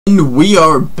And we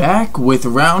are back with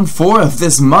round 4 of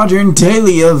this modern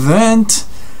daily event,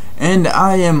 and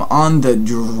I am on the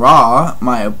draw.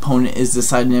 My opponent is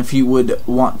deciding if he would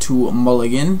want to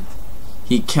mulligan.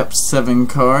 He kept 7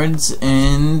 cards,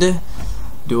 and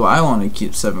do I want to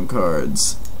keep 7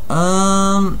 cards?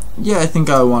 Yeah, I think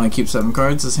I want to keep 7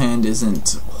 cards. This hand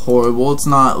isn't horrible. It's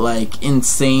not like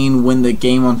insane win the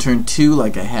game on turn 2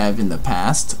 like I have in the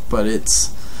past, but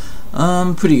it's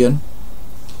pretty good.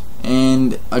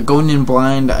 And going in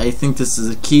blind, I think this is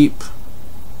a keep,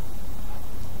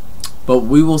 but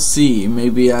we will see.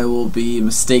 Maybe I will be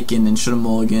mistaken and should have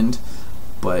mulliganed,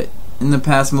 but in the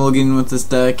past, mulliganing with this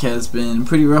deck has been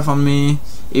pretty rough on me,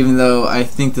 even though I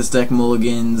think this deck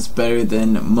mulligans better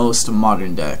than most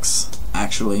modern decks,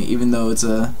 actually, even though it's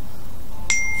a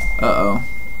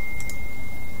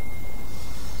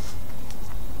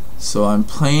so I'm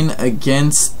playing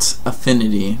against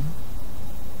Affinity.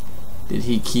 Did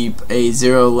he keep a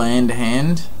 0 land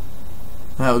hand?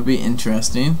 That would be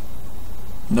interesting.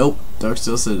 Nope.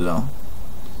 Darksteel Citadel.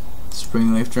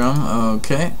 Springleaf Drum.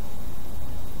 Okay.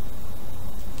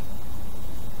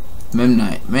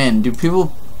 Memnite. Man, do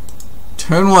people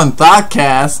turn 1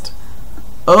 Thoughtcast?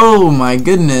 Oh my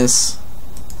goodness.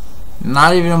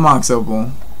 Not even a Mox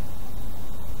Opal.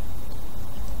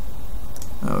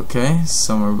 Okay.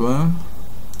 Summer Bloom.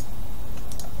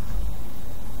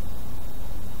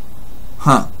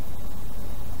 Huh.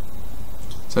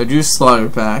 So I drew Slaughter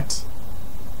Pact.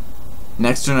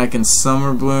 Next turn I can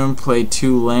Summer Bloom, play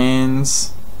 2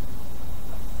 lands.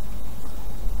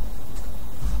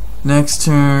 Next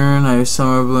turn I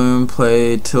Summer Bloom,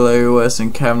 play Tillery West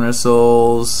and Cavern of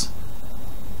Souls.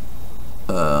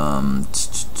 I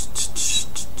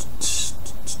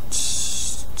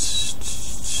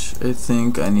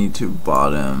think I need to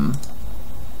bottom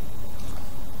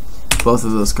both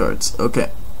of those cards.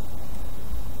 Okay.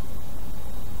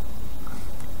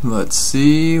 Let's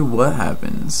see what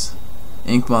happens.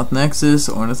 Inkmoth Nexus,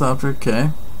 Ornithopter,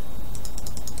 okay.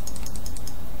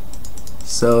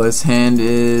 So his hand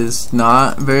is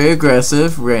not very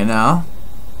aggressive right now.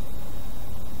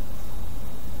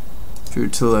 Drew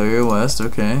Tillery West,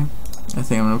 okay. I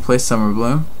think I'm gonna play Summer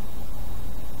Bloom.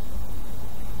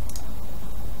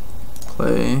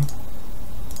 Play.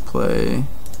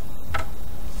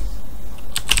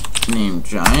 Name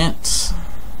Giant.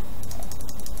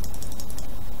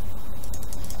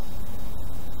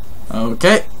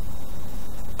 Okay.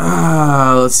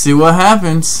 Let's see what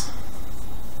happens.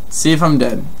 See if I'm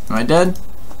dead. Am I dead?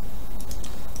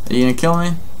 Are you gonna kill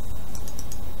me?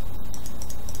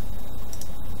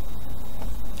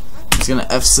 He's gonna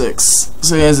F6.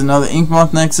 So he has another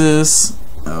Inkmoth Nexus.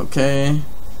 Okay.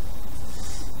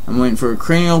 I'm waiting for a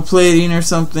Cranial Plating or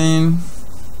something.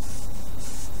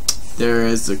 There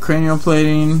is the Cranial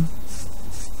Plating.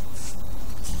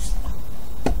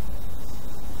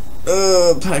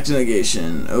 Pact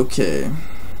Negation. Okay.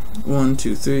 1,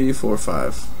 2, 3, 4,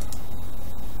 5.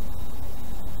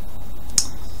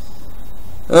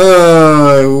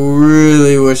 I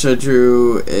really wish I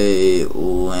drew a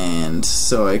land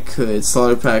so I could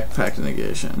Slaughter Pact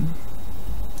Negation.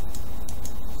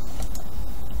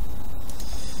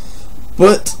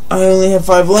 But I only have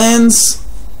 5 lands.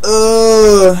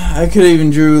 I could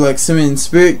even drew like Simian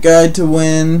Spirit Guide to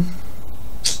win.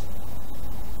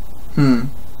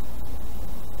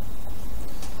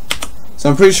 So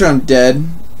I'm pretty sure I'm dead,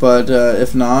 but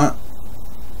if not,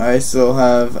 I still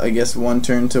have, I guess, 1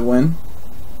 turn to win.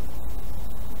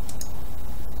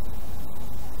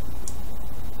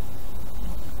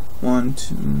 One,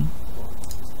 two.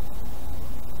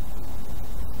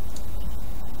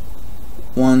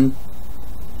 1.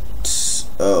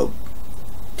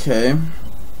 Okay.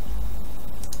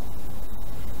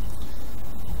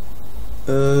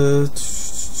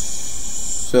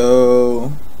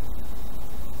 So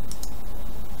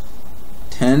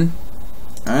 10.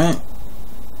 Alright.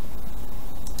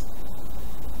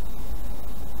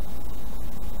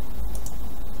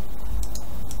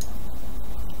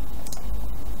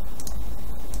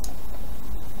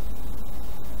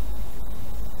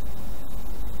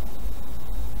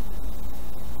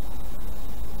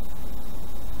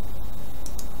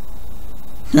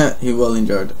 He Welling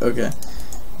Jarred. Okay.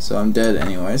 So I'm dead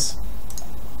anyways.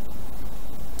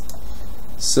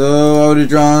 So I would have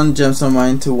drawn Gemstone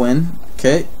Mine to win.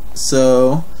 Okay.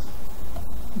 So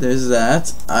there's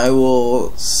that. I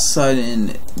will side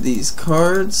in these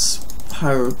cards.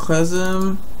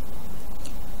 Pyroclasm.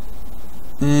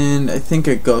 And I think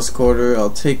a Ghost Quarter. I'll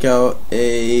take out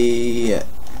a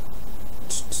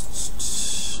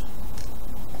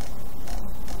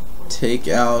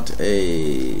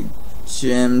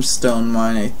Gemstone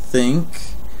Mine, I think.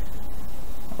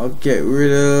 I'll get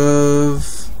rid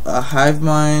of a Hive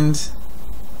Mind,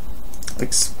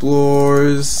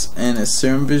 Explores, and a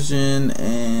Serum Vision,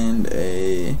 and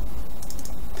a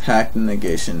Pact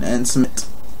Negation, and Submit.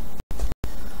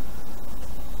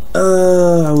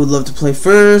 I would love to play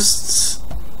first.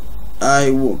 I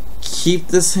will keep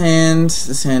this hand.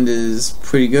 This hand is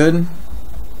pretty good,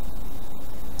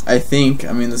 I think.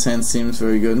 I mean, this hand seems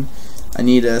very good. I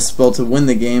need a spell to win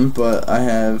the game, but I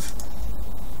have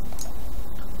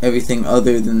everything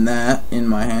other than that in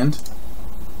my hand.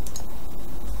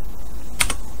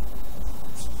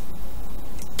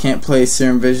 Can't play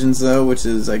Serum Visions though, which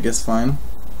is, I guess, fine.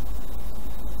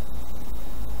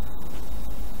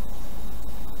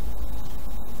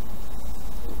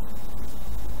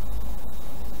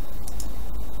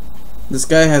 This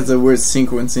guy has a weird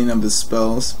sequencing of his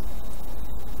spells.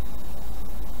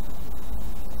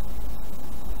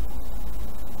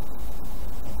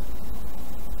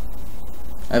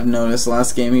 I've noticed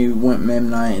last game he went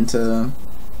Memnite into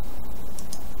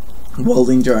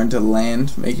Welding Jar into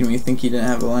land, making me think he didn't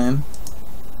have a land.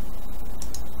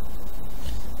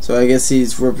 So I guess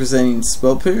he's representing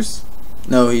Spell Pierce?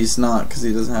 No, he's not, because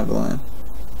he doesn't have a land.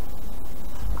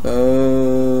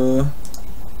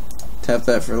 Tap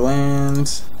that for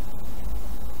land.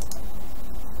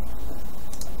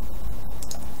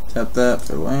 Tap that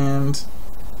for land.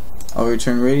 I'll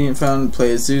return Radiant Fountain,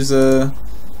 play Azusa,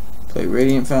 play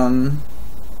Radiant Fountain.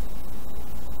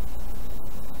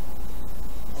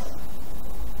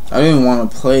 I don't even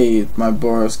want to play my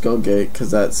Boros Guildgate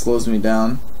because that slows me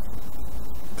down.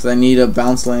 Because I need a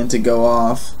bounce land to go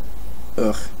off.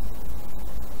 Ugh.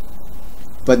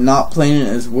 But not playing it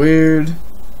is weird.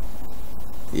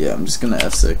 Yeah, I'm just gonna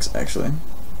F6 actually.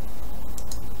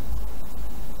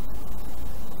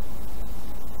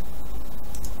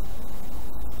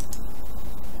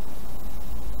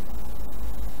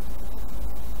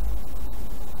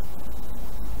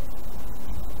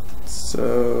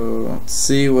 So let's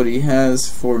see what he has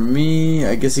for me.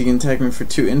 I guess he can attack me for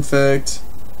 2 infect.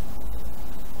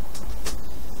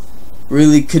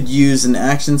 Really could use an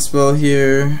action spell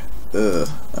here.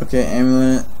 Okay,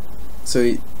 Amulet.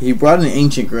 So he brought an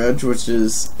Ancient Grudge, which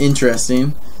is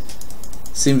interesting.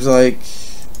 Seems like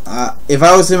if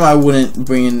I was him, I wouldn't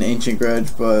bring in an Ancient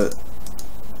Grudge, but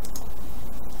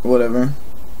whatever.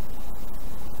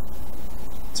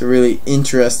 It's a really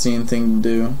interesting thing to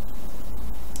do.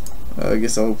 I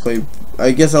guess I'll play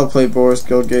Boros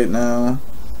Guildgate now.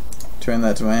 Turn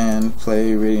that to my hand.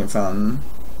 Play Radiant Fountain.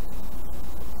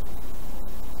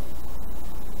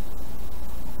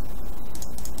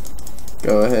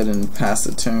 Go ahead and pass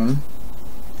the turn.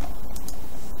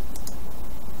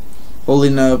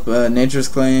 Holding up Nature's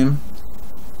Claim.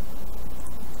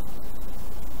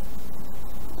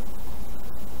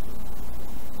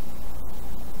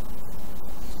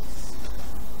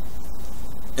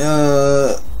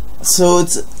 So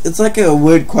it's like a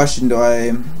weird question. Do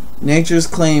I Nature's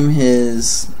Claim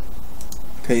his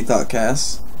Thought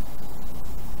Cast?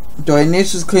 Do I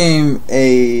Nature's Claim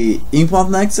a Inkmoth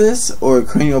Nexus or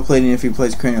Cranial Plating if he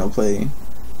plays Cranial Plating?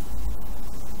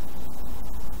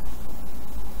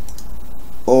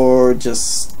 Or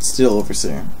just Steel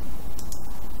Overseer?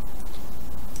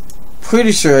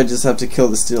 Pretty sure I just have to kill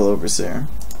the Steel Overseer.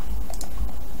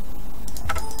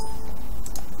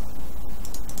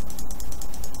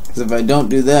 Because if I don't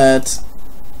do that,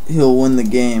 he'll win the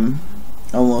game.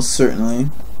 Almost certainly.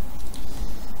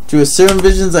 Drew a Serum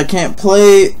Visions I can't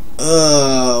play.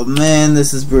 Oh man,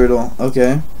 this is brutal.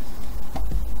 Okay.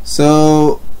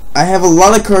 So, I have a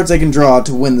lot of cards I can draw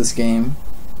to win this game.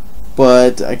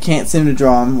 But I can't seem to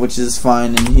draw him, which is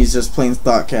fine. And he's just playing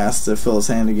Thoughtcast to fill his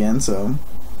hand again, so.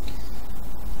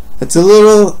 It's a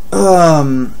little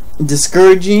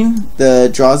discouraging, the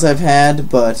draws I've had,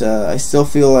 but I still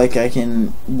feel like I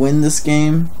can win this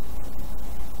game.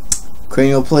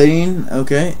 Cranial Plating,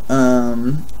 okay.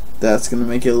 That's going to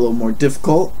make it a little more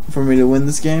difficult for me to win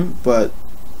this game, but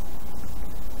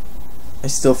I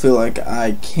still feel like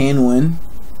I can win.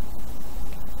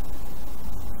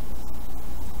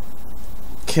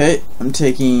 Okay, I'm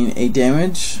taking 8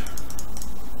 damage.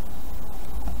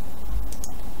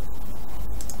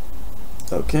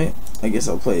 Okay, I guess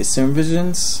I'll play Serum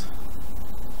Visions.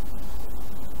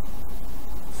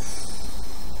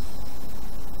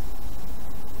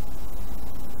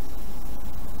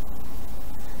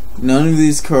 None of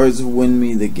these cards win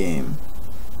me the game.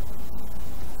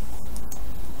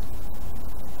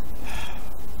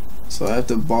 So I have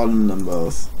to bottom them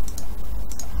both.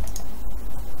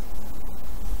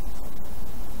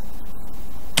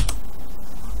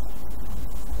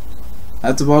 I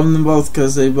have to bottom them both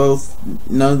because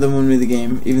none of them win me the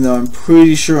game, even though I'm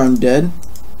pretty sure I'm dead.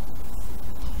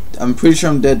 I'm pretty sure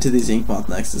I'm dead to these Inkmoth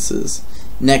Nexuses.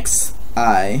 Next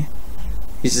eye.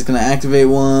 He's just gonna activate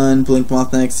one,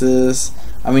 Blinkmoth Nexus.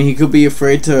 I mean, he could be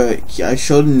afraid to. I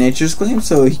showed him Nature's Claim,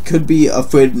 so he could be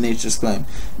afraid of Nature's Claim.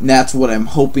 And that's what I'm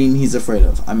hoping he's afraid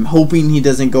of. I'm hoping he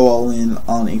doesn't go all in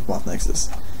on Inkmoth Nexus.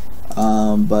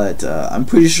 But I'm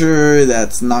pretty sure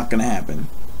that's not gonna happen.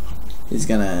 He's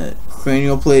gonna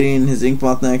cranial plating his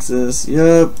Inkmoth Nexus.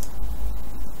 Yep.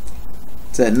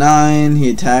 It's at 9. He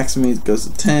attacks me. It goes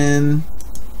to 10.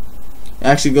 It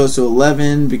actually goes to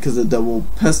 11 because of double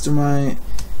Pestermite.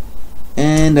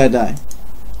 And I die.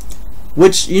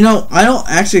 Which, you know, I don't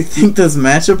actually think this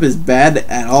matchup is bad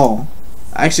at all.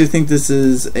 I actually think this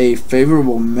is a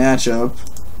favorable matchup.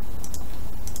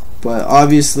 But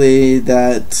obviously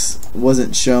that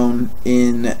wasn't shown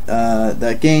in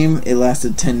that game. It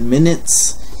lasted 10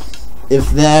 minutes,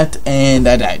 if that, and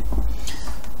I died.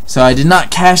 So I did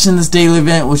not cash in this daily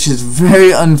event, which is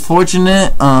very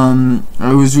unfortunate. I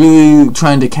was really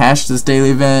trying to cash this daily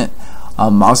event.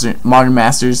 Modern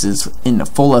Masters is in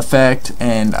full effect,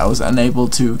 and I was unable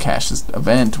to cash this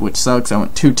event, which sucks. I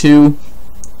went 2-2,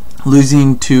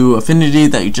 losing to Affinity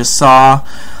that you just saw.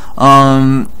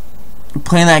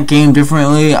 Playing that game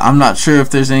differently, I'm not sure if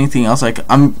there's anything else.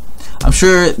 I'm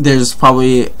sure there's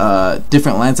probably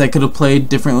different lands I could have played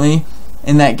differently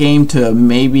in that game to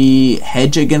maybe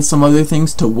hedge against some other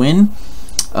things to win.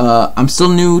 I'm still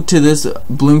new to this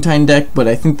Bloomtime deck, but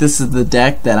I think this is the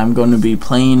deck that I'm going to be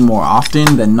playing more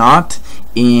often than not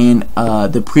in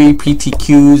the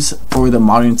pre-PTQs for the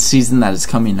Modern season that is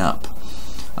coming up.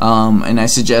 And I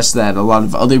suggest that a lot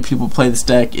of other people play this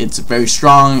deck. It's very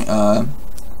strong. I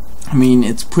mean,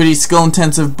 it's pretty skill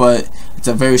intensive, but it's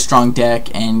a very strong deck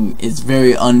and it's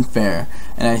very unfair.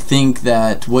 And I think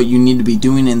that what you need to be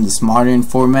doing in this Modern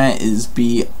format is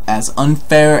be as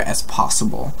unfair as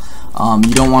possible.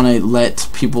 You don't want to let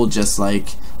people just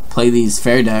like play these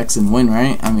fair decks and win,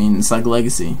 right? I mean, it's like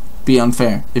Legacy. Be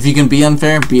unfair. If you can be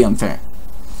unfair, be unfair.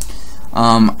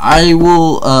 I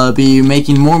will be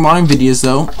making more Modern videos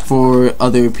though for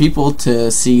other people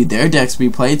to see their decks be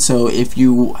played. So if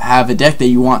you have a deck that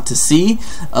you want to see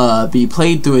be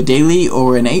played through a daily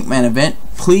or an 8-man event,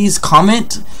 please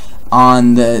comment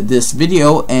on this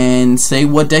video and say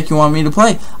what deck you want me to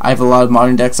play. I have a lot of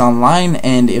Modern decks online,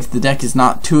 and if the deck is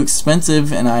not too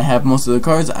expensive and I have most of the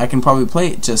cards, I can probably play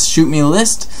it. Just shoot me a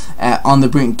list at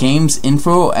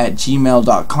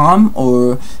onthebrinkgamesinfo@gmail.com,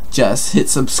 or just hit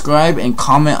subscribe and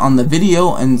comment on the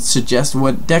video and suggest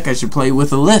what deck I should play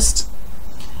with a list.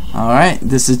 Alright,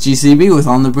 this is GCB with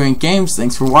On The Brink Games.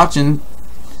 Thanks for watching.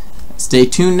 Stay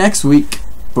tuned next week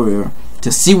to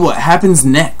see what happens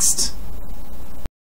next.